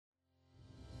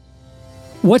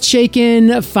What's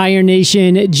shaking, Fire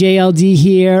Nation? JLD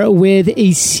here with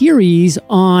a series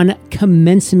on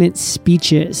commencement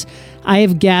speeches. I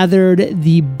have gathered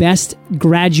the best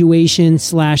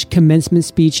graduation/commencement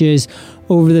speeches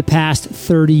over the past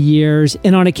 30 years.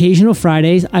 And on occasional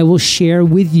Fridays, I will share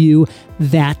with you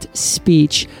that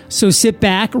speech. So sit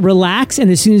back, relax, and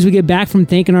as soon as we get back from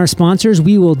thanking our sponsors,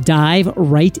 we will dive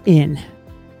right in.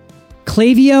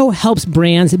 Klaviyo helps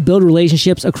brands build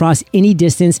relationships across any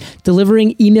distance,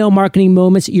 delivering email marketing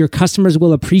moments your customers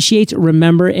will appreciate,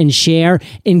 remember, and share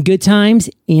in good times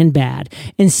and bad.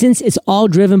 And since it's all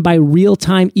driven by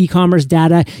real-time e-commerce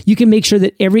data, you can make sure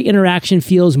that every interaction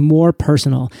feels more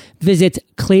personal. Visit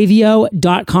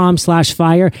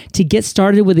klaviyo.com/fire to get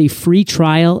started with a free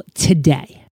trial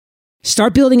today.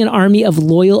 Start building an army of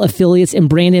loyal affiliates and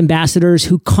brand ambassadors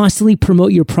who constantly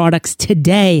promote your products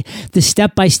today. The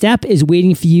step-by-step is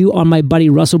waiting for you on my buddy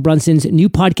Russell Brunson's new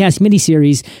podcast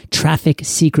miniseries, Traffic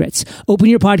Secrets. Open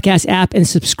your podcast app and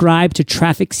subscribe to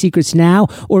Traffic Secrets now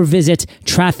or visit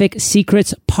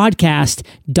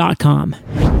trafficsecretspodcast.com.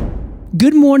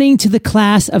 Good morning to the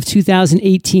class of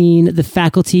 2018, the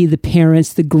faculty, the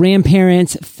parents, the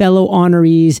grandparents, fellow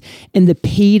honorees, and the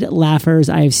paid laughers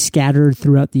I have scattered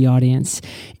throughout the audience.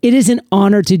 It is an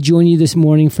honor to join you this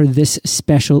morning for this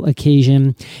special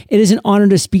occasion. It is an honor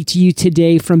to speak to you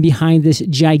today from behind this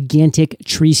gigantic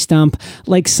tree stump,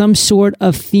 like some sort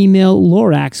of female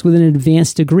Lorax with an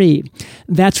advanced degree.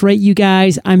 That's right, you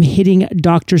guys. I'm hitting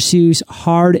Dr. Seuss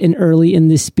hard and early in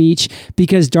this speech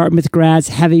because Dartmouth grads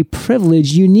have a privilege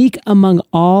unique among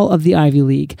all of the Ivy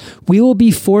League. We will be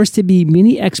forced to be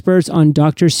mini experts on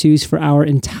Dr. Seuss for our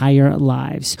entire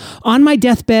lives. On my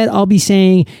deathbed, I'll be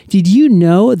saying, did you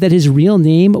know that his real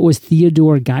name was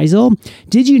Theodore Geisel?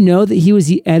 Did you know that he was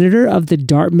the editor of the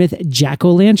Dartmouth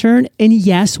Jack-O-Lantern? And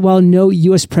yes, while no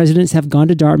U.S. presidents have gone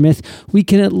to Dartmouth, we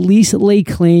can at least lay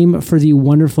claim for the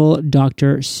wonderful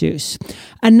Dr. Seuss.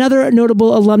 Another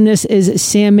notable alumnus is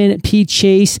Salmon P.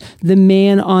 Chase, the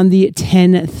man on the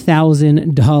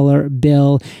 $10,000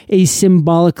 bill, a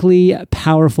symbolically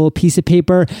powerful piece of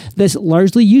paper that's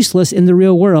largely useless in the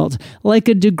real world, like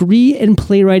a degree in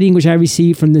playwriting which I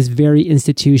received from this very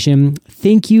institution.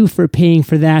 Thank you for paying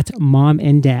for that, Mom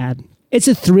and Dad. It's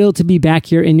a thrill to be back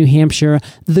here in New Hampshire,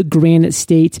 the Granite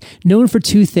State, known for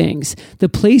two things: the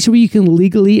place where you can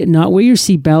legally not wear your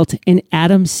seatbelt and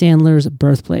Adam Sandler's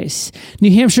birthplace.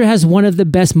 New Hampshire has one of the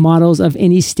best models of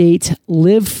any state: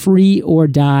 live free or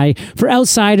die. For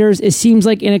outsiders, it seems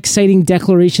like an exciting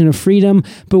declaration of freedom,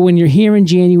 but when you're here in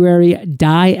January,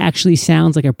 die actually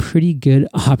sounds like a pretty good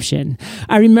option.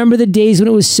 I remember the days when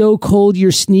it was so cold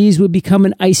your sneeze would become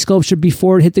an ice sculpture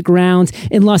before it hit the ground.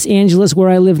 In Los Angeles, where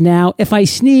I live now, if I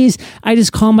sneeze, I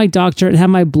just call my doctor and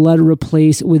have my blood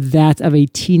replaced with that of a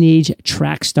teenage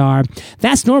track star.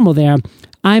 That's normal there.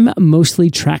 I'm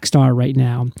mostly track star right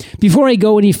now. Before I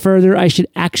go any further, I should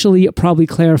actually probably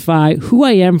clarify who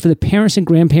I am for the parents and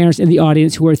grandparents in the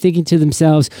audience who are thinking to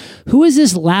themselves, who is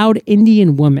this loud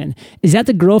Indian woman? Is that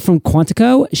the girl from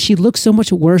Quantico? She looks so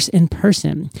much worse in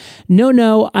person.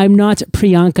 No, I'm not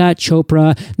Priyanka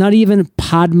Chopra, not even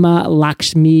Padma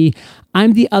Lakshmi.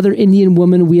 I'm the other Indian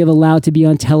woman we have allowed to be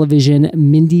on television,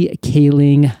 Mindy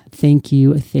Kaling. Thank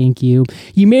you.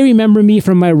 You may remember me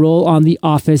from my role on The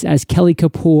Office as Kelly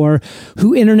Kapoor,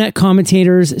 who internet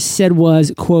commentators said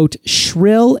was, quote,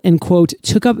 shrill and, quote,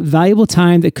 took up valuable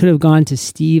time that could have gone to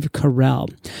Steve Carell.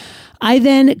 I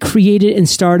then created and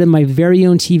started my very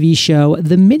own TV show,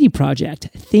 The Mindy Project.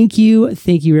 Thank you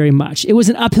very much. It was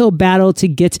an uphill battle to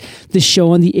get the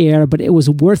show on the air, but it was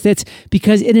worth it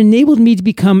because it enabled me to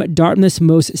become Dartmouth's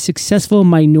most successful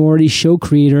minority show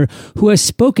creator who has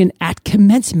spoken at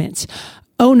Commencement.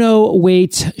 Oh no,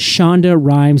 wait, Shonda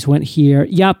Rhimes went here.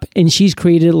 Yup, and she's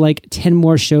created like 10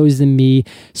 more shows than me.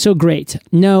 So great.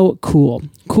 No, cool,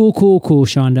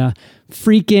 Shonda.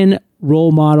 Freaking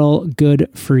role model, good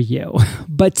for you.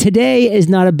 But today is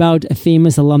not about a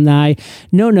famous alumni.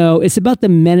 No, it's about the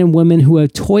men and women who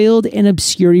have toiled in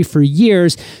obscurity for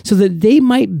years so that they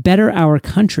might better our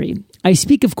country. I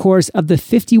speak, of course, of the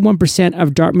 51%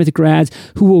 of Dartmouth grads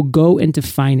who will go into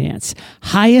finance,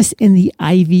 highest in the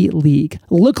Ivy League.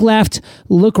 Look left,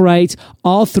 look right.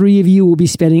 All three of you will be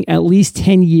spending at least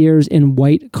 10 years in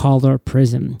white-collar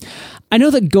prison. I know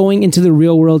that going into the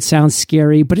real world sounds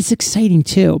scary, but it's exciting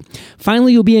too.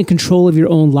 Finally, you'll be in control of your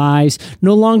own lives.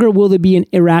 No longer will there be an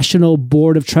irrational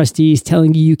board of trustees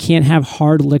telling you can't have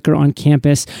hard liquor on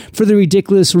campus for the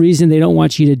ridiculous reason they don't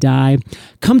want you to die.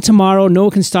 Come tomorrow, no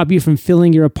one can stop you from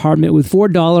filling your apartment with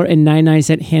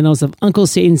 $4.99 handles of Uncle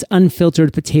Satan's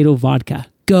unfiltered potato vodka.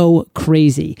 go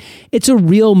crazy. It's a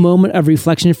real moment of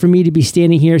reflection for me to be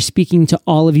standing here speaking to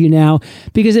all of you now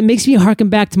because it makes me harken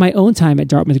back to my own time at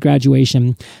Dartmouth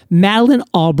graduation. Madeleine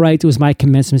Albright was my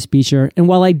commencement speaker, and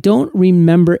while I don't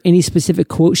remember any specific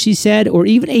quote she said or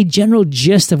even a general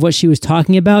gist of what she was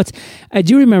talking about, I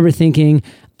do remember thinking,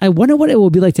 I wonder what it will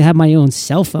be like to have my own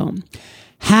cell phone.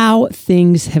 How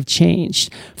things have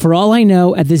changed. For all I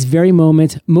know, at this very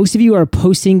moment, most of you are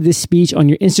posting this speech on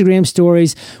your Instagram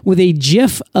stories with a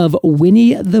GIF of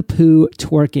Winnie the Pooh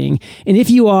twerking. And if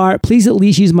you are, please at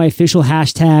least use my official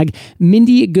hashtag,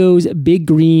 Mindy Goes Big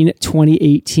Green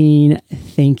 2018.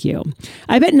 Thank you.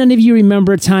 I bet none of you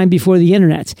remember a time before the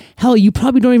internet. Hell, you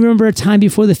probably don't even remember a time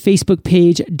before the Facebook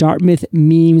page Dartmouth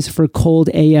Memes for Cold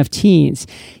AF Teens.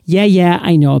 Yeah,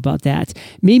 I know about that.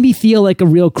 Made me feel like a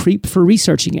real creep for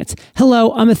researching it.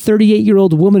 Hello, I'm a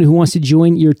 38-year-old woman who wants to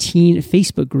join your teen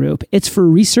Facebook group. It's for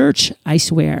research, I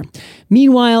swear.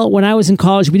 Meanwhile, when I was in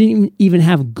college, we didn't even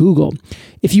have Google.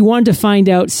 If you wanted to find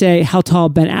out, say, how tall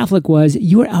Ben Affleck was,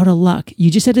 you were out of luck.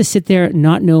 You just had to sit there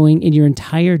not knowing, and your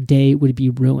entire day would be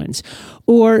ruined.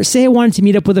 Or say I wanted to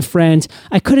meet up with a friend,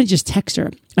 I couldn't just text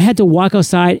her. I had to walk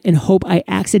outside and hope I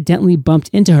accidentally bumped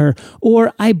into her,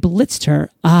 or I blitzed her.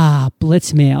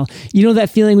 Blitz mail. You know that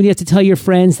feeling when you have to tell your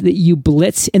friends that you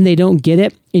blitz and they don't get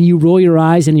it, and you roll your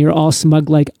eyes and you're all smug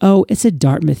like, oh, it's a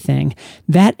Dartmouth thing.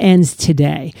 That ends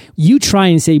today. You try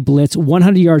and say blitz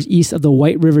 100 yards east of the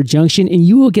White River Junction, and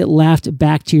you will get laughed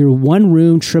back to your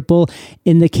one-room triple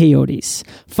in the Coyotes.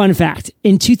 Fun fact,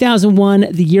 in 2001,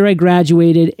 the year I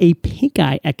graduated, a pink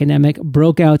eye epidemic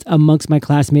broke out amongst my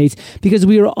classmates because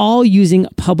we were all using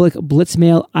public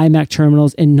blitzmail iMac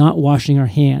terminals and not washing our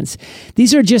hands.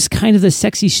 These are just kind of the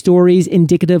sexy stories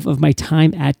indicative of my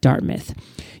time at Dartmouth.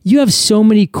 You have so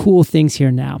many cool things here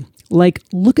now. Like,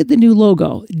 look at the new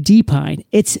logo, D-Pine.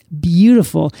 It's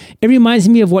beautiful. It reminds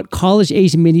me of what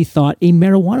college-aged Mindy thought a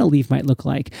marijuana leaf might look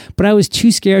like, but I was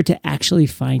too scared to actually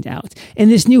find out.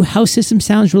 And this new house system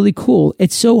sounds really cool.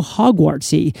 It's so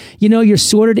Hogwartsy. You know, you're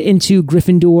sorted into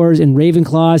Gryffindors and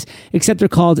Ravenclaws, except they're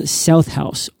called South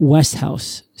House, West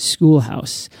House,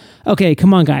 Schoolhouse. Okay,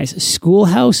 come on, guys.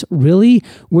 Schoolhouse? Really?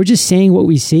 We're just saying what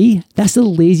we see? That's the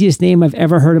laziest name I've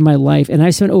ever heard in my life, and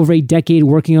I've spent over a decade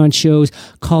working on shows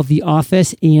called The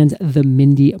Office and The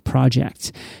Mindy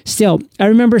Project. Still, I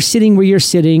remember sitting where you're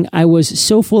sitting. I was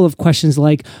so full of questions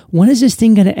like, when is this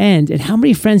thing going to end? And how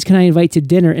many friends can I invite to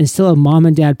dinner and still have mom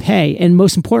and dad pay? And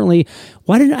most importantly,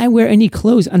 why didn't I wear any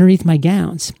clothes underneath my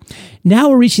gowns? Now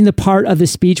we're reaching the part of the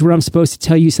speech where I'm supposed to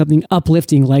tell you something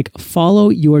uplifting like follow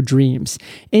your dreams.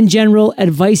 In general,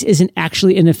 advice isn't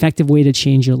actually an effective way to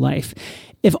change your life.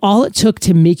 If all it took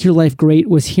to make your life great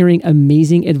was hearing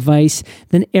amazing advice,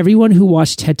 then everyone who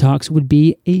watched TED Talks would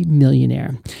be a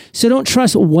millionaire. So don't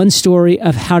trust one story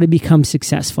of how to become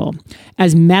successful.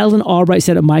 As Madeleine Albright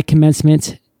said at my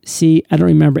commencement, see, I don't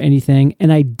remember anything,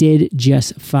 and I did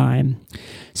just fine.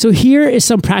 So here is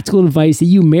some practical advice that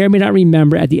you may or may not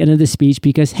remember at the end of the speech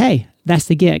because, hey, that's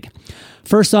the gig.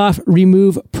 First off,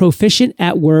 remove proficient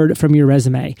at Word from your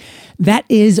resume. That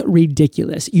is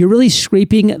ridiculous. You're really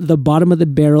scraping the bottom of the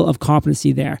barrel of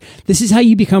competency there. This is how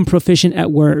you become proficient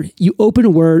at Word. You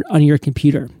open Word on your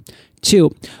computer.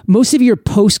 2, most of your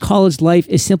post-college life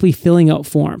is simply filling out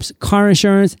forms. Car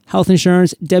insurance, health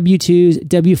insurance, W-2s,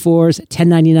 W-4s,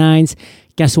 1099s.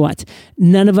 Guess what?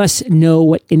 None of us know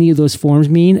what any of those forms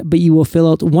mean, but you will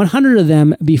fill out 100 of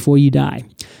them before you die.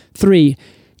 3,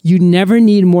 you never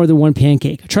need more than one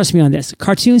pancake. Trust me on this.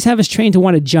 Cartoons have us trained to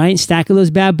want a giant stack of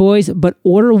those bad boys, but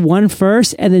order one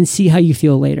first and then see how you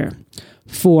feel later.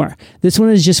 4, this one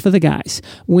is just for the guys.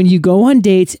 When you go on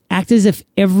dates, act as if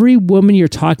every woman you're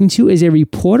talking to is a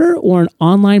reporter or an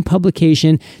online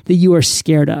publication that you are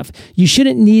scared of. You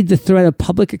shouldn't need the threat of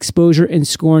public exposure and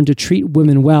scorn to treat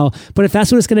women well, but if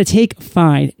that's what it's going to take,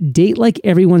 fine. Date like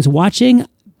everyone's watching,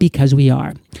 because we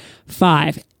are.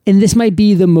 5, and this might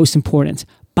be the most important.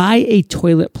 Buy a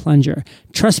toilet plunger.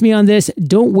 Trust me on this.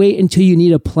 Don't wait until you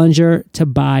need a plunger to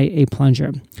buy a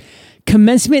plunger.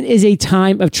 Commencement is a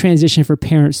time of transition for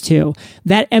parents too.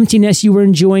 That emptiness you were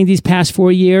enjoying these past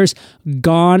 4 years,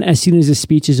 gone as soon as the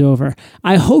speech is over.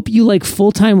 I hope you like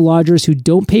full-time lodgers who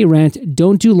don't pay rent,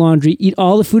 don't do laundry, eat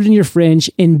all the food in your fridge,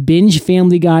 and binge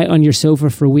Family Guy on your sofa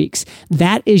for weeks.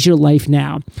 That is your life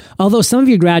now. Although some of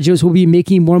your graduates will be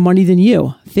making more money than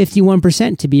you,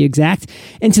 51% to be exact.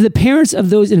 And to the parents of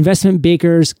those investment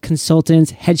bankers,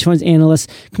 consultants, hedge funds analysts,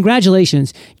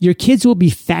 congratulations. Your kids will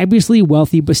be fabulously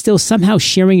wealthy, but still somehow somehow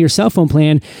sharing your cell phone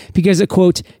plan because it,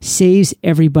 quote, saves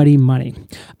everybody money.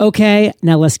 Okay,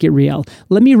 now let's get real.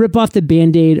 Let me rip off the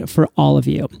Band-Aid for all of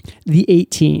you, the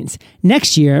 18s.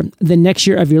 Next year, the next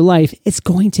year of your life, it's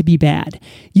going to be bad.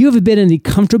 You have been in the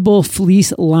comfortable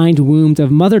fleece-lined womb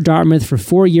of Mother Dartmouth for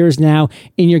 4 years now,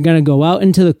 and you're going to go out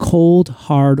into the cold,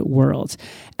 hard world.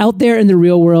 Out there in the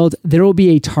real world, there will be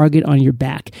a target on your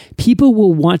back. People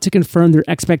will want to confirm their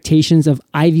expectations of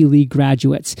Ivy League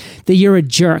graduates, that you're a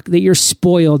jerk, that you're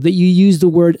spoiled, that you use the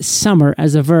word summer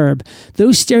as a verb.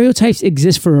 Those stereotypes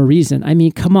exist for a reason. I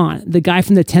mean, come on, the guy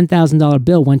from the $10,000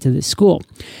 bill went to this school.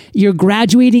 You're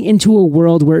graduating into a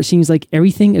world where it seems like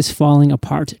everything is falling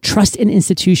apart. Trust in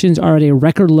institutions are at a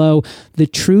record low. The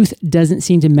truth doesn't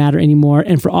seem to matter anymore.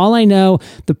 And for all I know,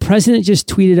 the president just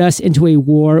tweeted us into a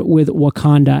war with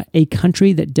Wakanda, a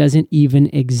country that doesn't even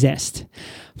exist.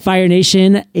 Fire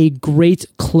Nation, a great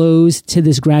close to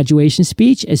this graduation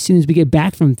speech as soon as we get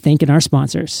back from thanking our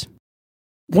sponsors.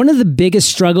 One of the biggest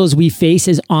struggles we face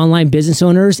as online business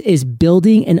owners is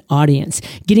building an audience,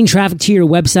 getting traffic to your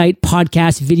website,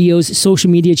 podcasts, videos, social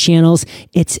media channels.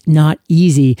 It's not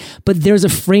easy, but there's a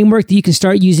framework that you can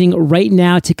start using right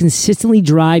now to consistently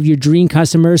drive your dream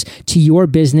customers to your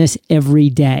business every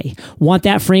day. Want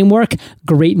that framework?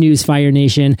 Great news, Fire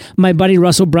Nation. My buddy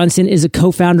Russell Brunson is a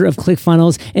co-founder of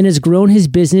ClickFunnels and has grown his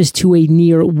business to a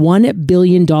near $1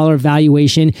 billion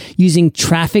valuation using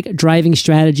traffic driving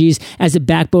strategies as a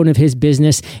backbone of his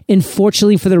business. And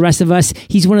fortunately for the rest of us,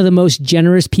 he's one of the most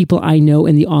generous people I know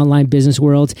in the online business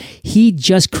world. He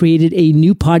just created a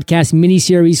new podcast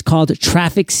mini-series called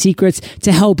Traffic Secrets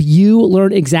to help you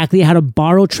learn exactly how to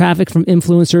borrow traffic from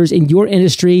influencers in your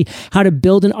industry, how to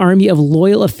build an army of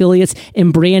loyal affiliates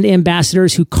and brand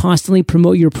ambassadors who constantly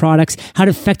promote your products, how to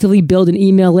effectively build an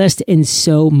email list, and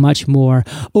so much more.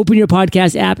 Open your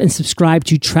podcast app and subscribe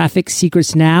to Traffic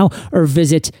Secrets now, or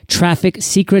visit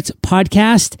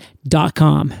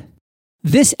trafficsecretspodcast.com.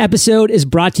 This episode is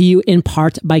brought to you in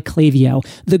part by Klaviyo,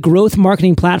 the growth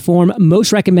marketing platform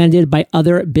most recommended by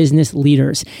other business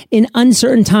leaders. In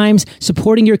uncertain times,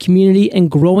 supporting your community and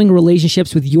growing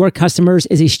relationships with your customers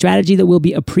is a strategy that will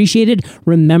be appreciated,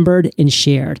 remembered, and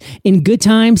shared. In good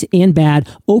times and bad,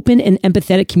 open and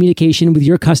empathetic communication with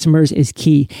your customers is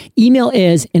key. Email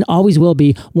is, and always will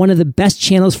be, one of the best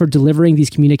channels for delivering these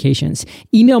communications.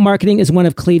 Email marketing is one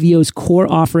of Klaviyo's core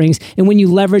offerings, and when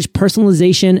you leverage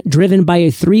personalization driven by a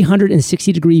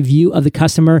 360-degree view of the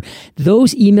customer,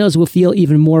 those emails will feel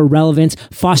even more relevant,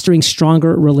 fostering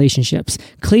stronger relationships.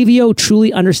 Klaviyo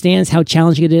truly understands how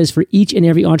challenging it is for each and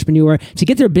every entrepreneur to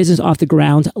get their business off the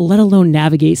ground, let alone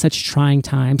navigate such trying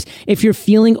times. If you're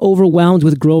feeling overwhelmed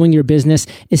with growing your business,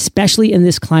 especially in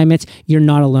this climate, you're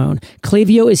not alone.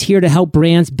 Klaviyo is here to help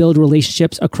brands build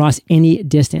relationships across any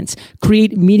distance.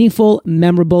 Create meaningful,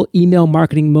 memorable email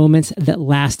marketing moments that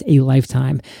last a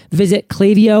lifetime. Visit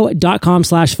klaviyo.com/fire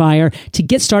to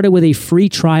get started with a free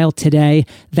trial today.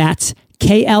 That's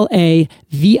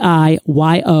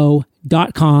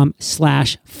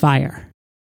klaviyo.com/fire.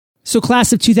 So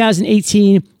class of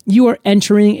 2018, you are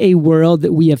entering a world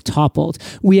that we have toppled.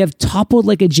 We have toppled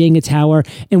like a Jenga tower,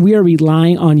 and we are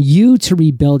relying on you to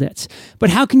rebuild it. But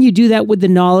how can you do that with the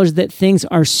knowledge that things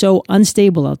are so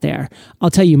unstable out there? I'll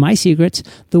tell you my secret.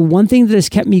 The one thing that has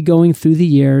kept me going through the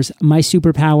years, my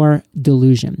superpower,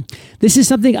 delusion. This is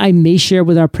something I may share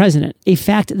with our president, a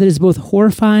fact that is both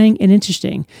horrifying and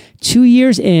interesting. 2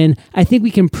 years in, I think we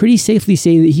can pretty safely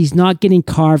say that he's not getting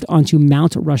carved onto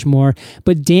Mount Rushmore,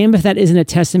 but damn if that isn't a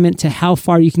testament to how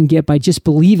far you can get by just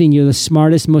believing you're the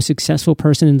smartest, most successful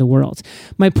person in the world.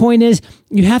 My point is,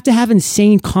 you have to have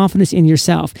insane confidence in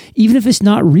yourself, even if it's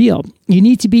not real. You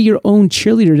need to be your own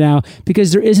cheerleader now,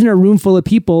 because there isn't a room full of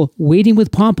people waiting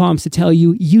with pom-poms to tell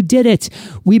you, you did it.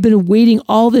 We've been waiting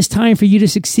all this time for you to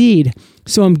succeed.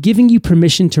 So I'm giving you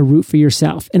permission to root for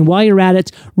yourself. And while you're at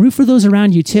it, root for those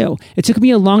around you too. It took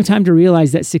me a long time to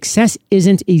realize that success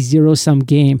isn't a zero-sum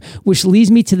game, which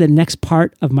leads me to the next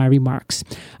part of my remarks.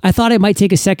 I thought I might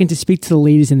take a second to speak to the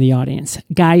ladies in the audience.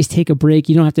 Guys, take a break.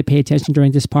 You don't have to pay attention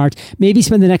during this part. Maybe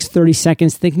spend the next 30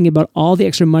 seconds thinking about all the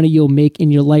extra money you'll make in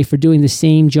your life for doing the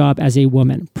same job as a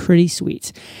woman. Pretty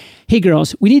sweet. Hey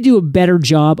girls, we need to do a better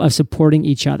job of supporting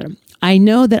each other. I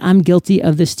know that I'm guilty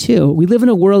of this too. We live in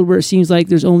a world where it seems like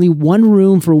there's only one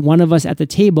room for one of us at the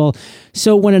table.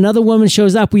 So when another woman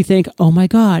shows up, we think, oh my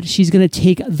God, she's going to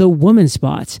take the woman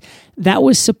spot. That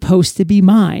was supposed to be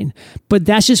mine. But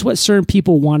that's just what certain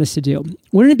people want us to do.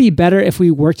 Wouldn't it be better if we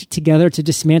worked together to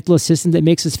dismantle a system that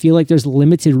makes us feel like there's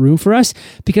limited room for us?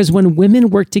 Because when women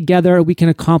work together, we can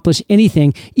accomplish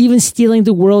anything, even stealing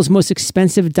the world's most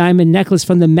expensive diamond necklace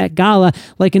from the Met Gala,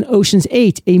 like in Ocean's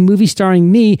 8, a movie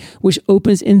starring me, which which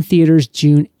opens in theaters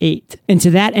June 8th. And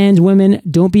to that end, women,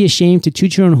 don't be ashamed to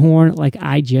toot your own horn like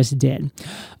I just did.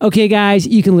 Okay, guys,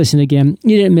 you can listen again.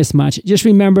 You didn't miss much. Just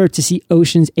remember to see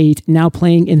Ocean's 8 now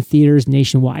playing in theaters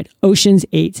nationwide. Ocean's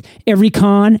 8. Every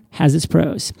con has its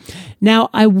pros. Now,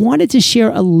 I wanted to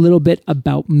share a little bit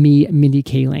about me, Mindy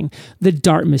Kaling, the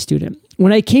Dartmouth student.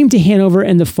 When I came to Hanover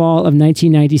in the fall of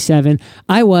 1997,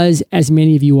 I was, as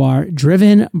many of you are,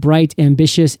 driven, bright,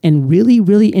 ambitious, and really,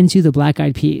 really into the Black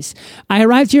Eyed Peas. I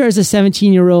arrived here as a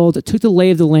 17-year-old, took the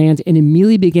lay of the land, and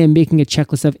immediately began making a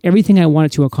checklist of everything I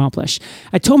wanted to accomplish.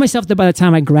 I told myself that by the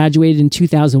time I graduated in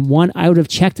 2001, I would have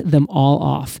checked them all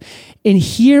off. And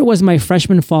here was my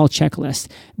freshman fall checklist.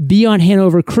 Be on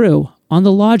Hanover crew, on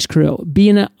the Lodge crew, be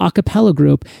in an a cappella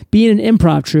group, be in an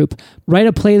improv troupe, write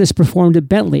a play that's performed at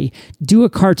Bentley, do a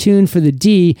cartoon for the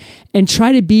D, and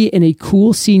try to be in a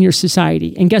cool senior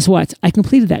society. And guess what? I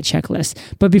completed that checklist.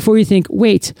 But before you think,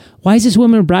 wait, why is this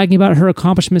woman bragging about her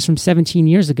accomplishments from 17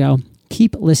 years ago?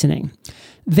 Keep listening.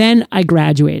 Then I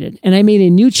graduated and I made a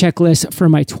new checklist for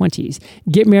my 20s.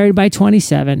 Get married by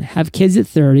 27, have kids at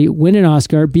 30, win an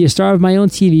Oscar, be a star of my own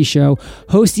TV show,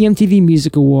 host the MTV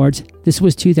Music Awards. This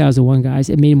was 2001, guys.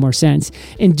 It made more sense.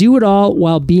 And do it all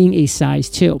while being a size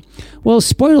 2. Well,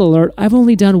 spoiler alert, I've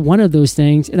only done one of those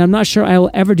things and I'm not sure I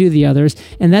will ever do the others.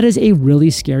 And that is a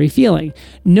really scary feeling.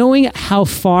 Knowing how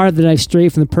far that I've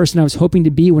strayed from the person I was hoping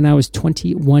to be when I was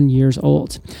 21 years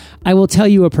old. I will tell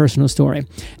you a personal story.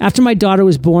 After my daughter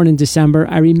was born in December,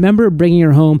 I remember bringing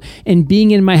her home and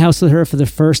being in my house with her for the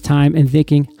first time and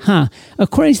thinking,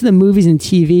 according to the movies and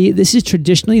TV, this is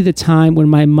traditionally the time when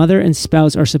my mother and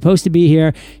spouse are supposed to be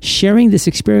here sharing this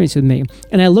experience with me.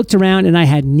 And I looked around and I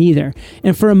had neither.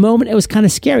 And for a moment, it was kind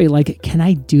of scary. Like, can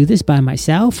I do this by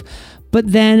myself?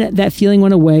 But then that feeling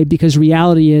went away because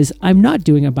reality is I'm not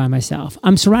doing it by myself.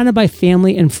 I'm surrounded by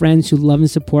family and friends who love and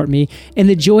support me. And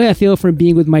the joy I feel from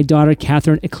being with my daughter,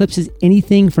 Catherine, eclipses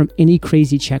anything from any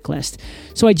crazy checklist.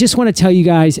 So I just want to tell you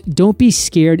guys, don't be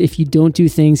scared if you don't do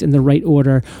things in the right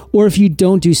order or if you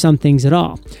don't do some things at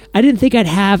all. I didn't think I'd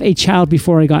have a child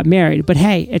before I got married, but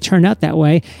hey, it turned out that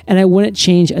way and I wouldn't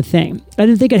change a thing. I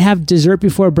didn't think I'd have dessert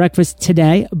before breakfast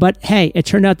today, but hey, it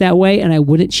turned out that way and I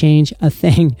wouldn't change a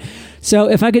thing. So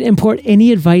if I could import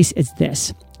any advice, it's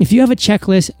this. If you have a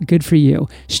checklist, good for you.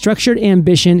 Structured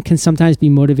ambition can sometimes be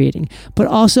motivating, but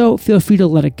also feel free to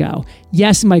let it go.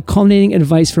 Yes, my culminating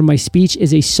advice for my speech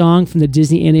is a song from the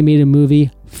Disney animated movie,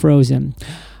 Frozen.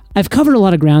 I've covered a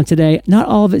lot of ground today, not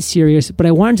all of it serious, but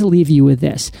I wanted to leave you with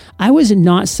this. I was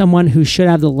not someone who should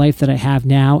have the life that I have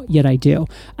now, yet I do.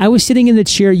 I was sitting in the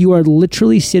chair you are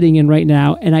literally sitting in right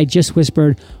now, and I just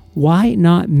whispered, why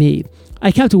not me?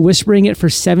 I kept whispering it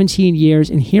for 17 years,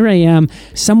 and here I am,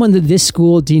 someone that this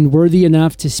school deemed worthy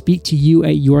enough to speak to you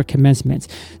at your commencement.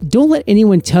 Don't let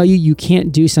anyone tell you you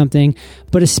can't do something,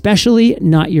 but especially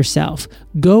not yourself.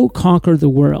 Go conquer the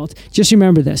world. Just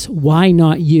remember this. Why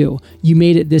not you? You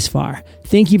made it this far.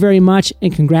 Thank you very much,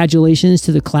 and congratulations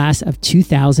to the class of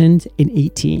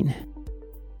 2018.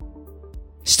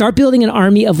 Start building an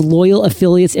army of loyal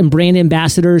affiliates and brand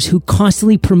ambassadors who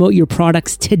constantly promote your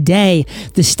products today.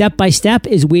 The step-by-step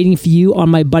is waiting for you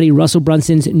on my buddy Russell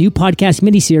Brunson's new podcast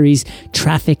miniseries,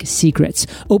 Traffic Secrets.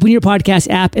 Open your podcast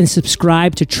app and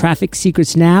subscribe to Traffic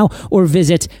Secrets now or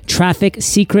visit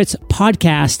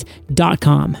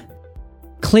trafficsecretspodcast.com.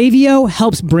 Klaviyo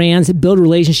helps brands build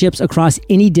relationships across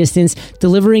any distance,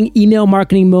 delivering email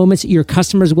marketing moments your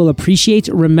customers will appreciate,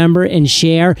 remember, and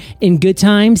share in good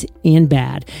times and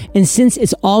bad. And since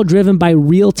it's all driven by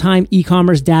real-time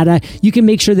e-commerce data, you can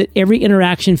make sure that every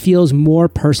interaction feels more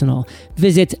personal.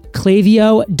 Visit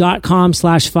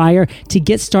klaviyo.com/fire to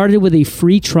get started with a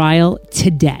free trial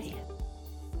today.